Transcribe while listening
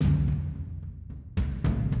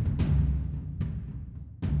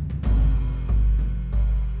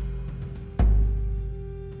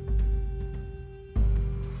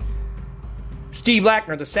Steve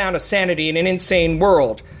Lackner, The Sound of Sanity in an Insane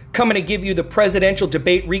World, coming to give you the presidential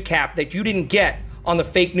debate recap that you didn't get on the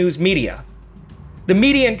fake news media. The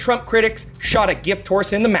media and Trump critics shot a gift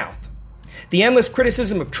horse in the mouth. The endless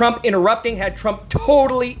criticism of Trump interrupting had Trump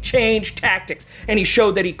totally change tactics, and he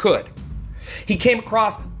showed that he could. He came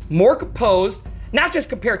across more composed, not just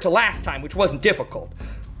compared to last time, which wasn't difficult,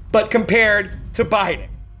 but compared to Biden.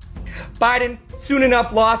 Biden soon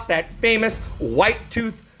enough lost that famous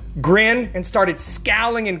white-tooth grin and started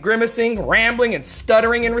scowling and grimacing, rambling and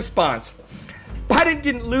stuttering in response. Biden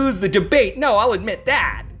didn't lose the debate, no, I'll admit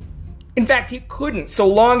that. In fact, he couldn't, so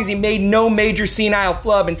long as he made no major senile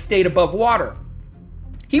flub and stayed above water.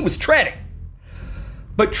 He was treading.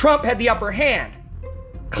 But Trump had the upper hand,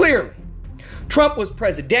 clearly. Trump was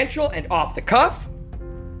presidential and off the cuff.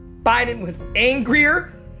 Biden was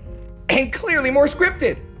angrier and clearly more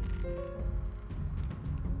scripted.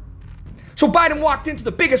 So Biden walked into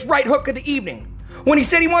the biggest right hook of the evening when he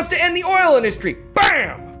said he wants to end the oil industry.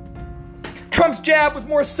 Bam! Trump's jab was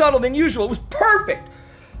more subtle than usual. It was perfect.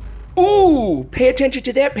 Ooh, pay attention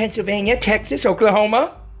to that, Pennsylvania, Texas,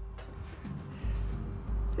 Oklahoma.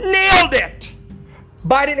 Nailed it!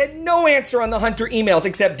 Biden had no answer on the Hunter emails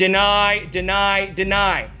except deny, deny,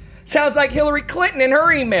 deny. Sounds like Hillary Clinton in her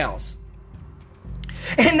emails.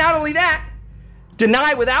 And not only that,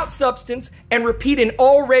 deny without substance and repeat an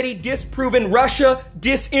already disproven Russia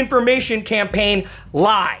disinformation campaign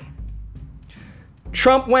lie.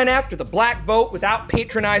 Trump went after the black vote without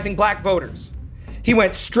patronizing black voters. He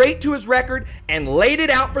went straight to his record and laid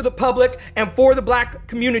it out for the public and for the black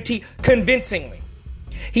community convincingly.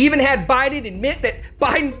 He even had Biden admit that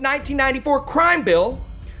Biden's 1994 crime bill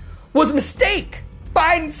was a mistake.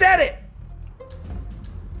 Biden said it.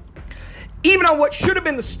 Even on what should have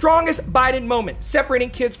been the strongest Biden moment, separating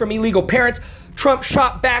kids from illegal parents, Trump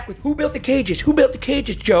shot back with, "Who built the cages? Who built the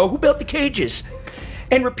cages, Joe? Who built the cages?"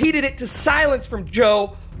 And repeated it to silence from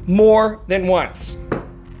Joe more than once.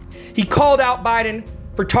 He called out Biden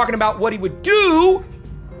for talking about what he would do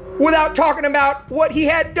without talking about what he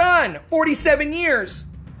had done 47 years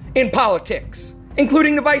in politics,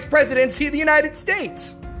 including the vice presidency of the United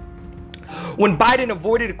States. When Biden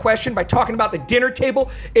avoided a question by talking about the dinner table,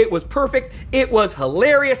 it was perfect. It was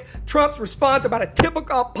hilarious. Trump's response about a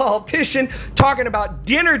typical politician talking about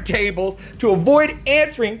dinner tables to avoid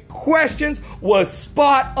answering questions was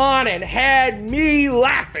spot on and had me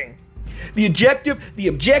laughing. The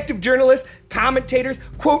objective journalists, commentators,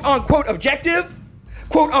 quote unquote objective,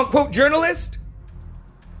 quote unquote journalist.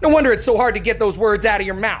 No wonder it's so hard to get those words out of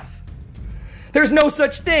your mouth. There's no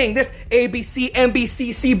such thing. This ABC,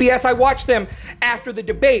 NBC, CBS, I watched them after the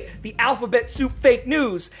debate, the alphabet soup fake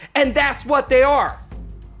news, and that's what they are.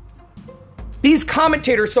 These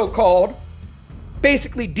commentators, so-called,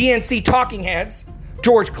 basically DNC talking heads,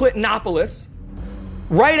 George Clintonopolis,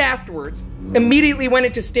 right afterwards, immediately went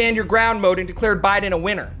into stand your ground mode and declared Biden a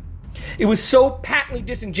winner. It was so patently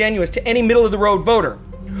disingenuous to any middle-of-the-road voter.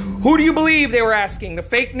 Who do you believe, they were asking, the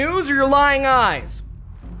fake news or your lying eyes?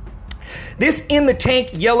 This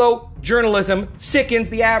in-the-tank yellow journalism sickens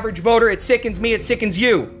the average voter. It sickens me. It sickens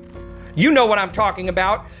you. You know what I'm talking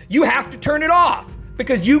about. You have to turn it off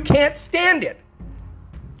because you can't stand it.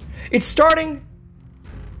 It's starting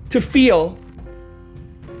to feel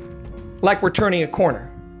like we're turning a corner,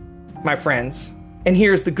 my friends. And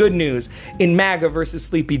here's the good news in MAGA versus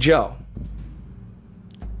Sleepy Joe.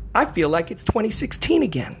 I feel like it's 2016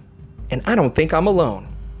 again, and I don't think I'm alone.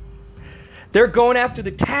 They're going after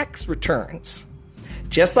the tax returns.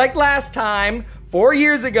 Just like last time, 4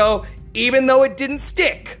 years ago, even though it didn't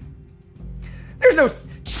stick. There's no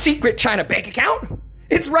secret China bank account.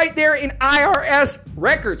 It's right there in IRS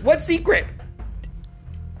records. What secret?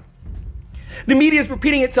 The media is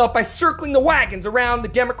repeating itself by circling the wagons around the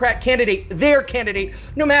Democrat candidate, their candidate,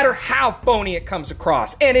 no matter how phony it comes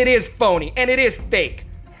across. And it is phony, and it is fake.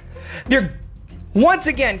 They're once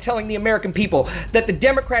again telling the American people that the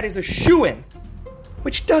Democrat is a shoo-in,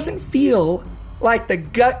 which doesn't feel like the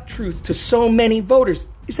gut truth to so many voters.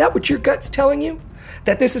 Is that what your gut's telling you?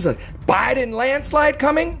 That this is a Biden landslide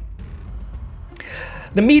coming?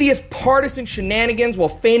 The media's partisan shenanigans while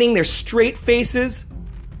feigning their straight faces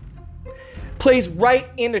plays right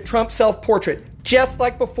into Trump's self-portrait. Just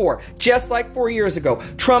like before, just like 4 years ago,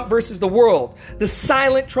 Trump versus the world. The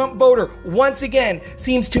silent Trump voter once again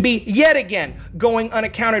seems to be yet again going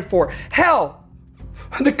unaccounted for. Hell,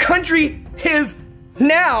 the country is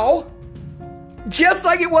now, just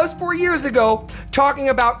like it was 4 years ago, talking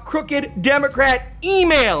about crooked Democrat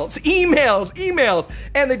emails,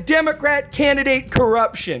 and the Democrat candidate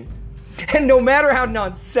corruption. And no matter how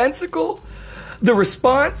nonsensical The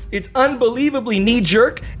response, it's unbelievably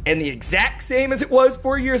knee-jerk and the exact same as it was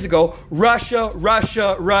 4 years ago. Russia,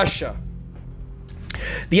 Russia, Russia.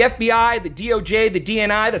 The FBI, the DOJ, the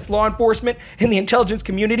DNI, that's law enforcement, and the intelligence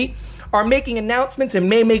community are making announcements and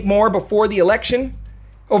may make more before the election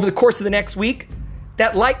over the course of the next week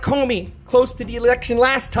that, like Comey, close to the election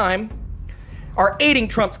last time, are aiding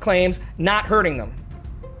Trump's claims, not hurting them.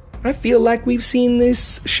 I feel like we've seen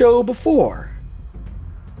this show before.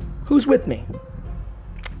 Who's with me?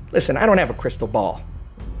 Listen, I don't have a crystal ball,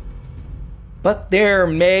 but there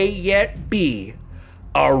may yet be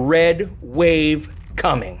a red wave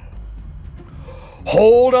coming.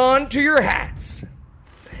 Hold on to your hats.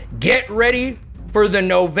 Get ready for the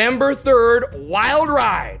November 3rd wild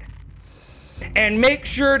ride. And make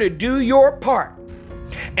sure to do your part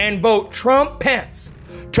and vote Trump Pence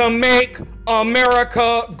to make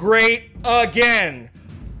America great again.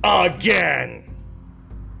 Again.